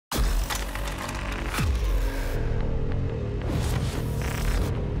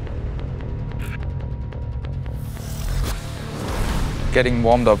Getting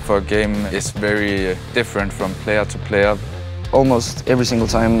warmed up for a game is very different from player to player. Almost every single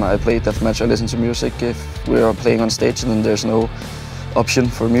time I play deathmatch, I listen to music. If we are playing on stage, then there's no option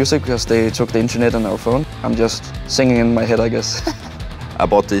for music because they took the internet on our phone. I'm just singing in my head, I guess. I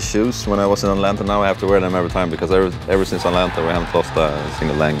bought these shoes when I was in Atlanta. Now I have to wear them every time because ever since Atlanta we haven't lost a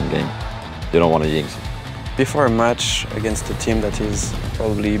single game. You don't want to jinx it. Before a match against a team that is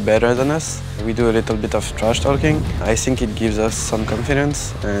probably better than us, we do a little bit of trash talking. I think it gives us some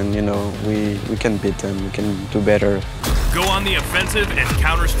confidence and, you know, we can beat them, we can do better. Go on the offensive and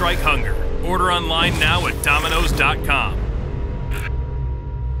counter-strike hunger. Order online now at Dominos.com.